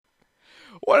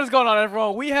What is going on,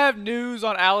 everyone? We have news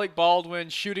on Alec Baldwin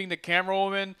shooting the camera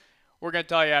woman. We're going to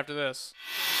tell you after this.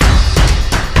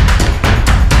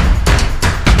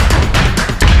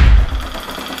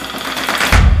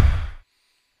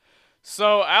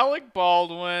 So, Alec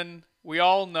Baldwin, we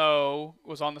all know,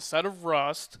 was on the set of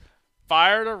Rust,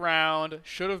 fired a round,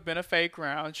 should have been a fake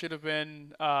round, should have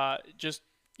been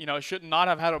should not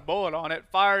have had a bullet on it,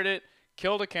 fired it,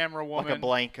 killed a camera woman. Like a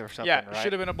blank or something, yeah, right?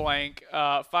 should have been a blank.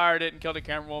 Fired it and killed a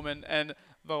camera woman. And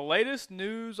the latest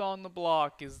news on the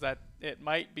block is that it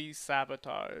might be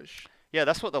sabotage. Yeah,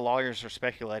 that's what the lawyers are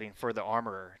speculating for the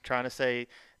armorer, trying to say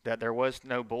that there was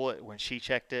no bullet when she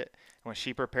checked it, when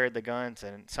she prepared the guns,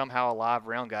 and somehow a live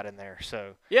round got in there.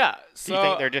 So yeah, do you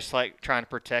think they're just like trying to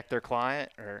protect their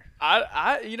client, or?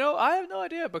 I have no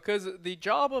idea, because the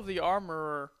job of the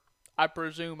armorer, I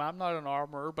presume, I'm not an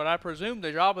armorer, but I presume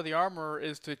the job of the armorer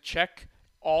is to check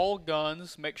all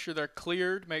guns, make sure they're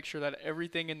cleared, make sure that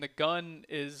everything in the gun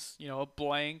is, a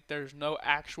blank. There's no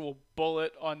actual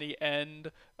bullet on the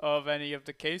end of any of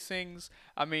the casings.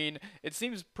 I mean, it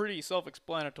seems pretty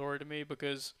self-explanatory to me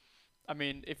because,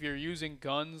 if you're using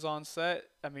guns on set,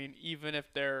 even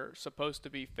if they're supposed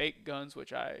to be fake guns,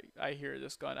 which I hear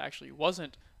this gun actually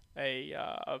wasn't a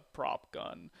prop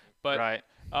gun, but right.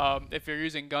 If you're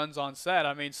using guns on set,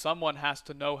 someone has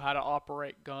to know how to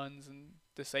operate guns and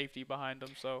the safety behind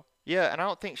them. So Yeah, and I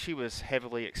don't think she was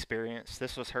heavily experienced.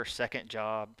 This was her second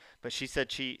job, but she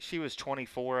said she was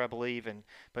 24, I believe,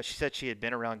 but she said she had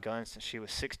been around guns since she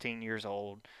was 16 years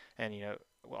old, and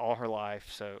all her life.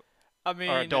 So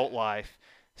or adult life.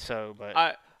 So,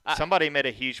 but somebody made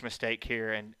a huge mistake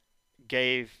here and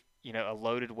gave a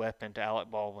loaded weapon to Alec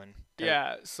Baldwin.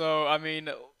 Yeah. So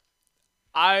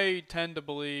I tend to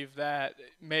believe that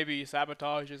maybe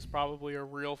sabotage is probably a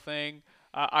real thing.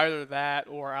 Either that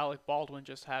or Alec Baldwin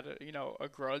just had a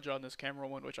grudge on this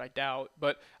cameraman, which I doubt.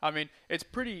 But it's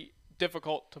pretty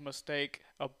difficult to mistake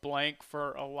a blank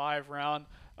for a live round.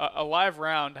 A live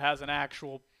round has an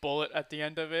actual bullet at the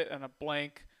end of it, and a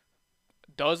blank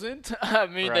doesn't.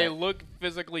 Right. They look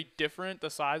physically different. The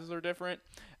sizes are different.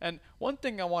 And one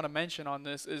thing I want to mention on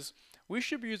this is we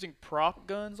should be using prop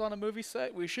guns on a movie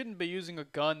set. We shouldn't be using a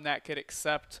gun that could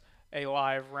accept a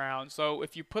live round. So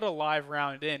if you put a live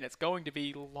round in, it's going to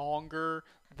be longer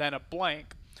than a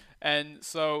blank. And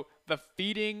so the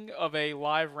feeding of a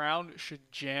live round should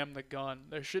jam the gun.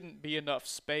 There shouldn't be enough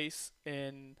space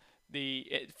in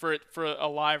for a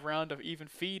live round to even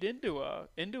feed into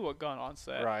a gun on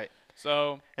set. Right.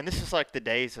 So, and this is like the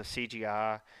days of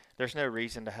CGI. There's no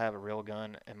reason to have a real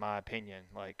gun, in my opinion.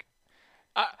 Like,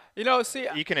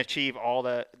 you can achieve all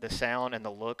the sound and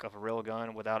the look of a real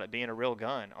gun without it being a real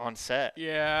gun on set.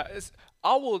 Yeah,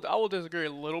 I will disagree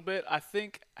a little bit. I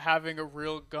think having a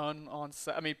real gun on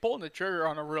set, pulling the trigger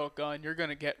on a real gun, you're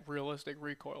gonna get realistic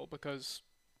recoil because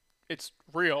it's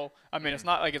real. It's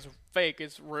not like it's fake.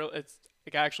 It's real. It's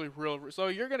like actually real. So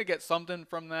you're gonna get something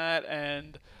from that,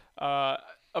 and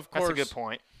of course, that's a good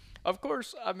point. Of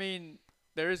course,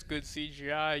 there is good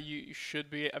CGI. You should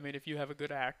be. If you have a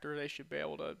good actor, they should be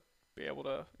able to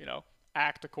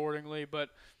act accordingly. But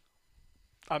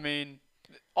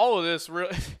all of this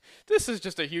really, this is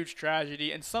just a huge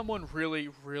tragedy, and someone really,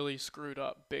 really screwed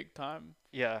up big time.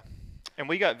 Yeah, and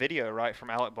we got video right from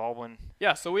Alec Baldwin.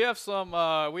 Yeah, so we have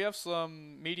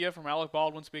some media from Alec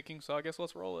Baldwin speaking. So I guess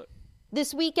let's roll it.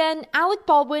 This weekend, Alec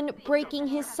Baldwin breaking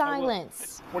his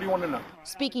silence. What do you want to know?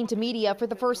 Speaking to media for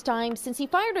the first time since he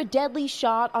fired a deadly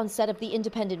shot on set of the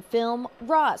independent film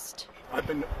Rust. I've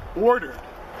been ordered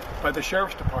by the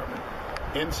Sheriff's Department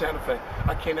in Santa Fe.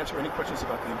 I can't answer any questions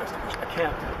about the investigation. I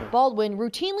can't. Baldwin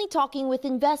routinely talking with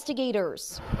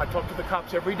investigators. I talk to the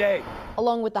cops every day.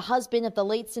 Along with the husband of the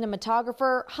late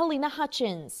cinematographer, Helena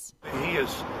Hutchins. He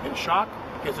is in shock.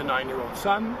 He has a 9-year-old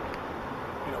son.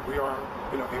 We are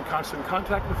in constant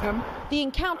contact with him. The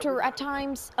encounter at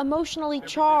times emotionally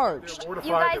charged.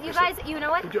 You guys, you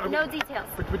know what? No details.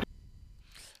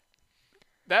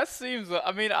 That seems,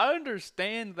 I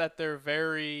understand that they're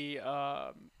very,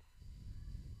 there's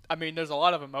a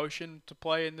lot of emotion to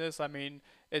play in this.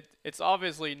 It's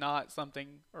obviously not something,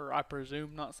 or I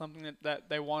presume not something that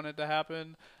they wanted to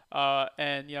happen.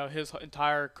 And his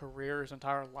entire career, his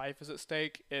entire life is at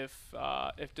stake if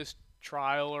this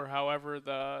trial or however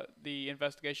the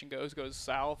investigation goes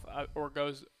south or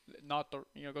goes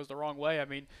goes the wrong way.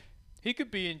 He could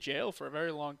be in jail for a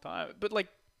very long time. But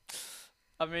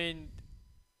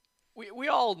we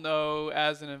all know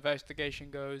as an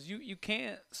investigation goes, you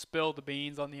can't spill the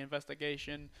beans on the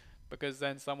investigation because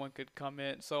then someone could come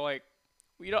in. So I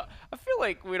feel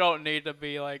like we don't need to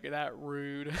be like that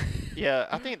rude. Yeah,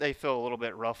 I think they feel a little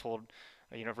bit ruffled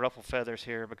ruffle feathers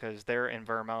here because they're in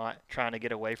Vermont trying to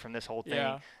get away from this whole thing,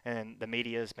 Yeah. and the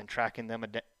media has been tracking them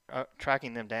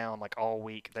down like all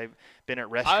week. They've been at I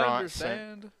restaurants and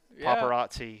understand. Yeah.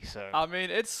 paparazzi. So I mean,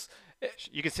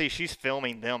 you can see she's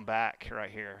filming them back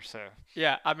right here. So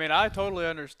yeah. I mean, I totally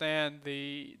understand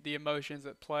the emotions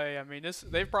at play. I mean,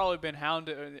 they've probably been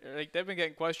hounded. Like they've been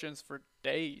getting questions for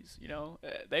days.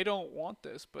 They don't want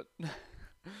this, but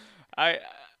I.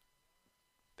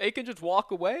 They can just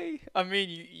walk away. I mean,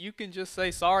 you can just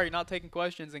say sorry, not taking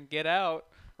questions, and get out.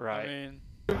 right. I mean,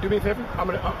 Do me a favor. I'm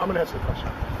gonna answer the question.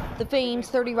 The famed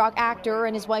 30 Rock actor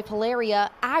and his wife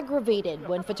Hilaria aggravated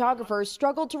when photographers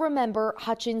struggled to remember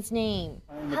Hutchins' name.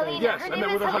 Helena. Yes, Her I name met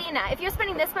is with her Helena. If you're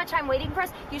spending this much time waiting for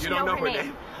us, you should don't know her her name.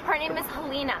 name? Her name is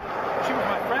Helena. She was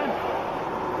my friend.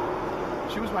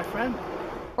 She was my friend.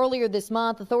 Earlier this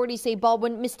month, authorities say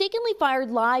Baldwin mistakenly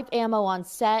fired live ammo on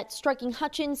set, striking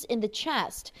Hutchins in the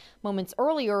chest. Moments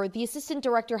earlier, the assistant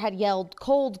director had yelled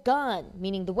 "cold gun,"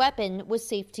 meaning the weapon was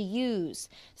safe to use.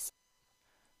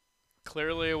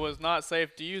 clearly it was not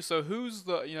safe to use. So who's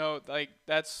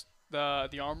that's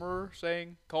the armorer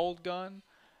saying cold gun?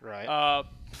 Right.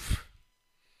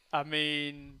 I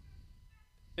mean,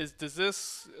 does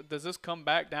this come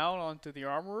back down onto the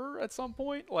armorer at some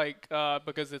point?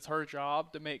 Because it's her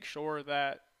job to make sure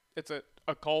that it's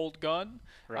a cold gun.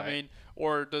 Right. I mean,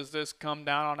 or does this come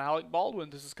down on Alec Baldwin?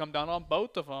 Does this come down on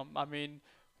both of them? I mean,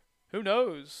 who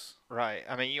knows? Right.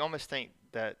 I mean, you almost think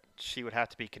that she would have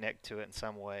to be connected to it in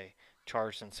some way,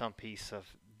 charged in some piece of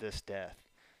this death.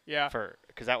 Yeah.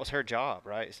 Because that was her job,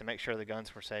 right? Is to make sure the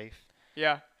guns were safe.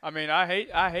 Yeah. I mean, I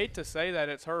hate to say that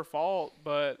it's her fault,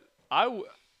 but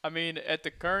I mean, at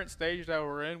the current stage that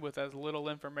we're in, with as little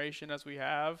information as we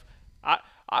have,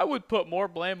 I would put more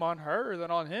blame on her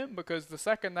than on him, because the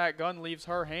second that gun leaves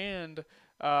her hand,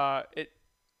 it's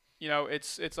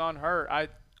on her.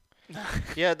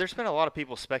 Yeah, there's been a lot of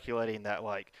people speculating that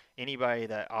like anybody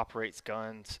that operates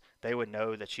guns, they would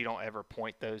know that you don't ever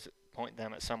point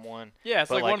them at someone. Yeah, it's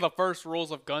But, like one of the first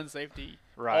rules of gun safety.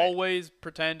 Right. Always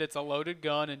pretend it's a loaded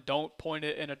gun and don't point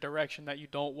it in a direction that you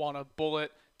don't want a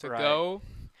bullet to Right. go.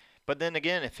 But then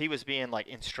again, if he was being like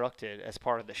instructed as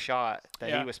part of the shot that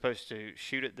Yeah. he was supposed to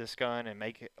shoot at this gun and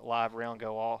make a live round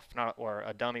go off, or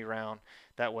a dummy round,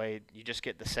 that way you just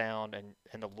get the sound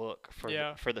and the look for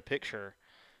Yeah. for the picture.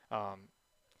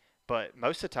 But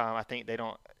most of the time, I think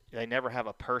they never have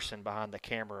a person behind the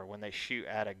camera when they shoot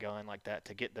at a gun like that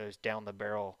to get those down the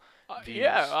barrel views.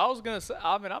 Yeah, I was gonna say.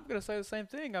 I mean, I'm gonna say the same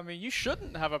thing. I mean, you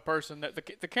shouldn't have a person that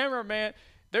the cameraman.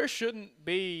 There shouldn't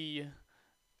be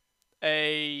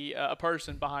a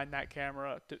person behind that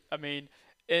camera. I mean,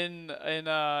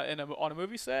 on a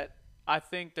movie set, I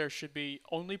think there should be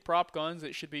only prop guns.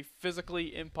 It should be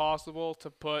physically impossible to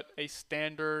put a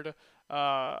standard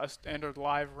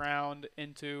live round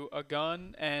into a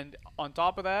gun. And on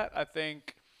top of that, I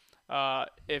think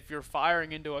if you're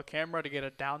firing into a camera to get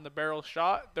a down the barrel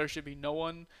shot, there should be no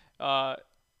one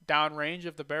downrange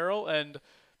of the barrel. And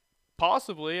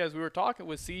possibly, as we were talking,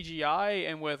 with CGI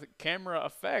and with camera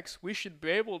effects, we should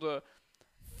be able to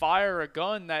fire a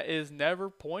gun that is never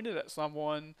pointed at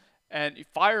someone and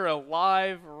fire a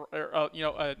live,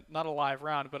 not a live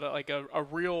round, but a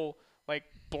real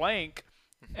blank,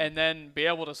 and then be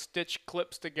able to stitch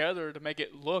clips together to make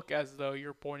it look as though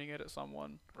you're pointing it at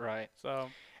someone. Right. So.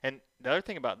 And the other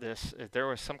thing about this is there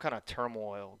was some kind of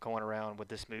turmoil going around with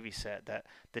this movie set that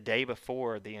the day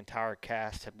before the entire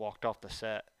cast had walked off the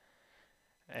set.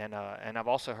 And I've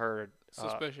also heard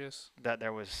Suspicious. that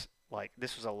there was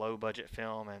this was a low budget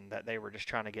film and that they were just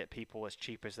trying to get people as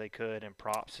cheap as they could and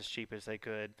props as cheap as they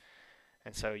could.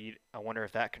 And so I wonder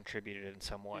if that contributed in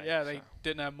some way. Yeah, they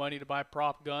didn't have money to buy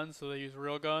prop guns, so they used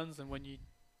real guns. And when you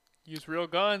use real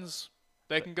guns,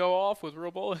 they can go off with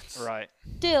real bullets. Right.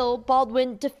 Still,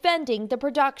 Baldwin defending the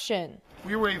production.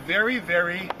 We were a very,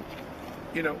 very,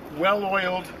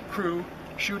 well-oiled crew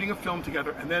shooting a film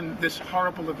together, and then this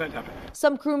horrible event happened.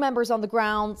 Some crew members on the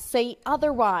ground say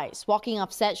otherwise, walking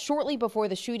off set shortly before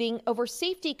the shooting over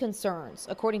safety concerns,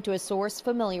 according to a source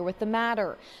familiar with the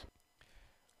matter.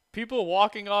 People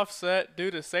walking off set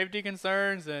due to safety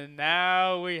concerns, and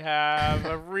now we have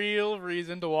a real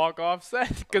reason to walk off set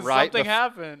because something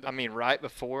happened. I mean, right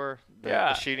before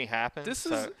the shooting happened. It's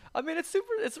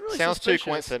really sounds suspicious.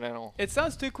 too coincidental. It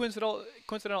sounds too coincidental.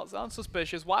 It sounds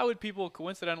suspicious. Why would people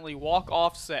coincidentally walk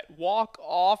off set, walk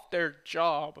off their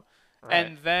job, Right.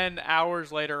 and then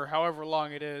hours later, however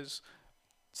long it is,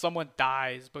 someone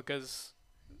dies because,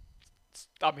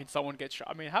 someone gets shot?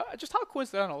 I mean, how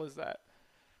coincidental is that?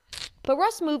 But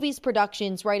Russ Movies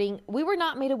Productions writing, "We were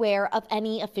not made aware of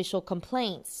any official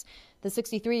complaints." The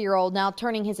 63-year-old now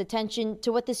turning his attention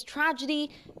to what this tragedy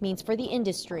means for the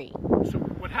industry. So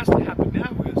what has to happen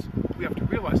now is we have to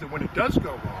realize that when it does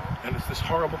go wrong, and it's this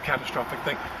horrible, catastrophic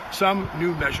thing, some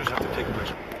new measures have to take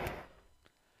place.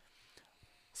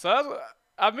 So,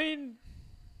 I mean,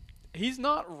 he's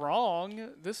not wrong.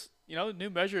 This, new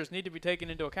measures need to be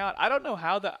taken into account. I don't know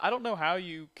how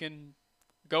you can,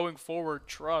 going forward,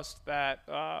 trust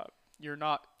that you're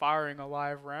not firing a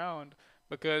live round,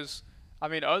 because, I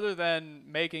mean, other than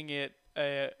making it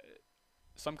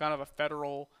some kind of a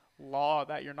federal law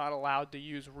that you're not allowed to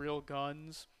use real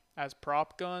guns as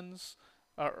prop guns,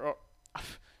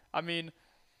 I mean,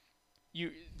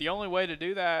 the only way to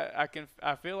do that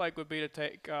I feel like would be to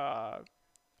take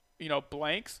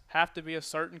blanks have to be a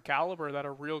certain caliber that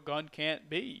a real gun can't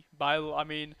be.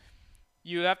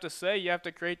 You have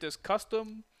to create this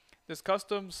custom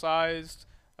sized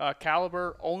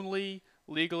caliber only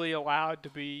legally allowed to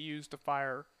be used to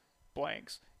fire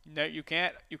blanks. You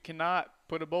cannot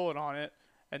put a bullet on it,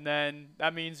 and then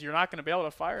that means you're not going to be able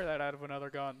to fire that out of another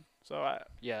gun. So I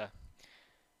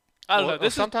don't know.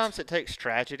 Sometimes it takes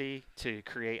tragedy to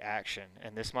create action,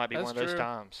 and this might be one of those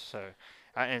times. So,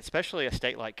 and especially a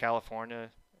state like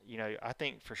California, I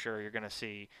think for sure you're going to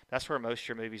see that's where most of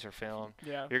your movies are filmed.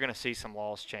 Yeah. You're going to see some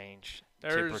laws change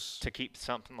to keep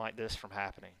something like this from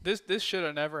happening. This should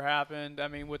have never happened. I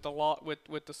mean, with the law,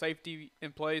 with the safety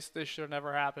in place, this should have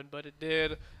never happened, but it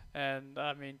did. And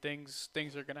I mean, things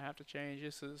are going to have to change.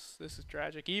 This is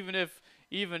tragic. Even if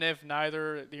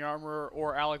neither the armorer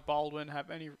or Alec Baldwin have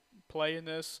any play in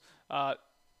this, I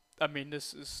mean,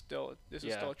 this is still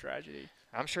a tragedy.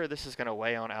 I'm sure this is going to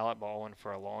weigh on Alec Baldwin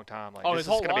for a long time. Like, his this is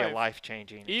whole going to be life. a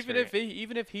life-changing Even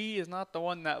if he is not the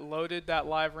one that loaded that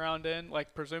live round in,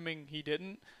 like presuming he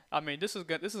didn't, I mean, this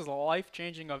is a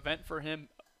life-changing event for him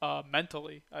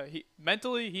mentally.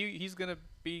 He's going to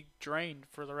be drained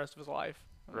for the rest of his life.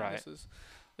 I mean, right.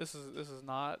 This is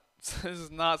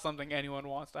not something anyone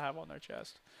wants to have on their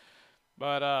chest.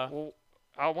 But well,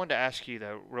 I wanted to ask you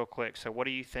though, real quick. So, what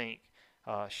do you think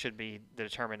should be the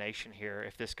determination here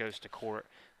if this goes to court?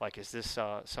 Like, is this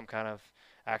some kind of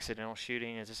accidental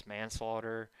shooting? Is this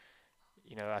manslaughter?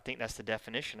 I think that's the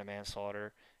definition of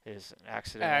manslaughter is an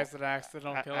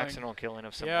accidental killing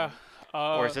of someone. Yeah.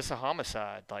 Or is this a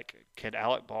homicide? Like, could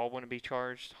Alec Baldwin be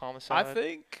charged homicide? I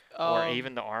think. Or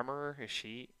even the armorer, is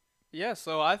she? Yeah.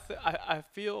 So I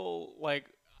feel like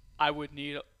I would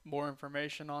need more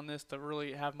information on this to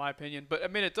really have my opinion. But I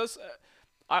mean, it does.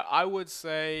 I would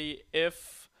say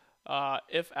if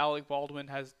Alec Baldwin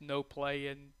has no play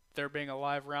in there being a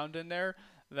live round in there,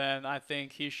 then I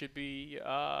think he should be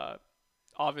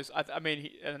obvious. I mean,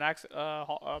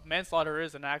 manslaughter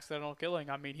is an accidental killing.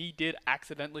 I mean, he did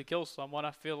accidentally kill someone.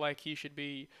 I feel like he should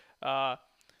be. I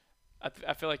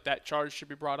feel like that charge should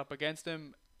be brought up against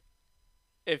him.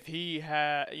 If he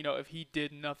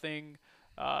did nothing,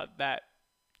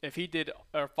 if he did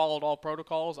or followed all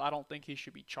protocols, I don't think he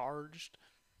should be charged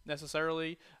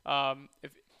necessarily.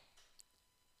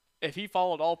 If he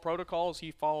followed all protocols,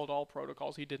 he followed all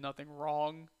protocols. He did nothing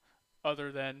wrong,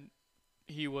 other than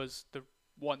he was the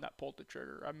one that pulled the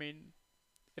trigger. I mean,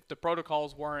 if the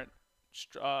protocols weren't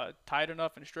tight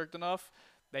enough and strict enough,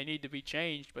 they need to be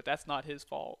changed. But that's not his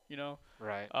fault,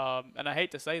 Right. And I hate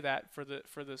to say that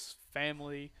for this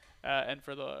family and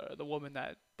for the woman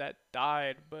that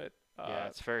died, but yeah,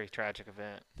 it's a very tragic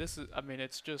event.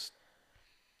 It's just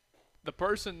the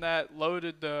person that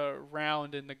loaded the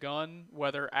round in the gun,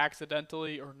 whether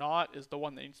accidentally or not, is the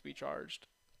one that needs to be charged.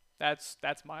 That's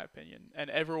my opinion.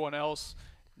 And everyone else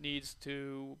needs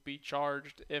to be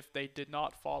charged if they did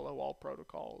not follow all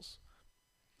protocols.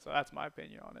 So that's my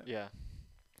opinion on it. Yeah.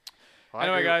 Well,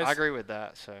 anyway, guys. I agree with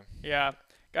that. So. Yeah.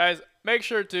 Guys, make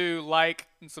sure to like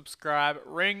and subscribe.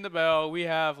 Ring the bell. We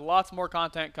have lots more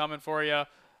content coming for you.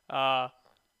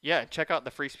 Yeah, check out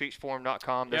the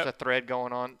freespeechforum.com. There's a thread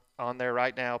going on there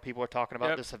right now. People are talking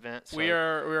about this event. So. We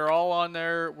are all on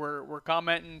there. We're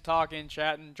commenting, talking,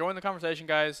 chatting. Join the conversation,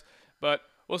 guys. But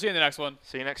we'll see you in the next one.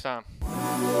 See you next time.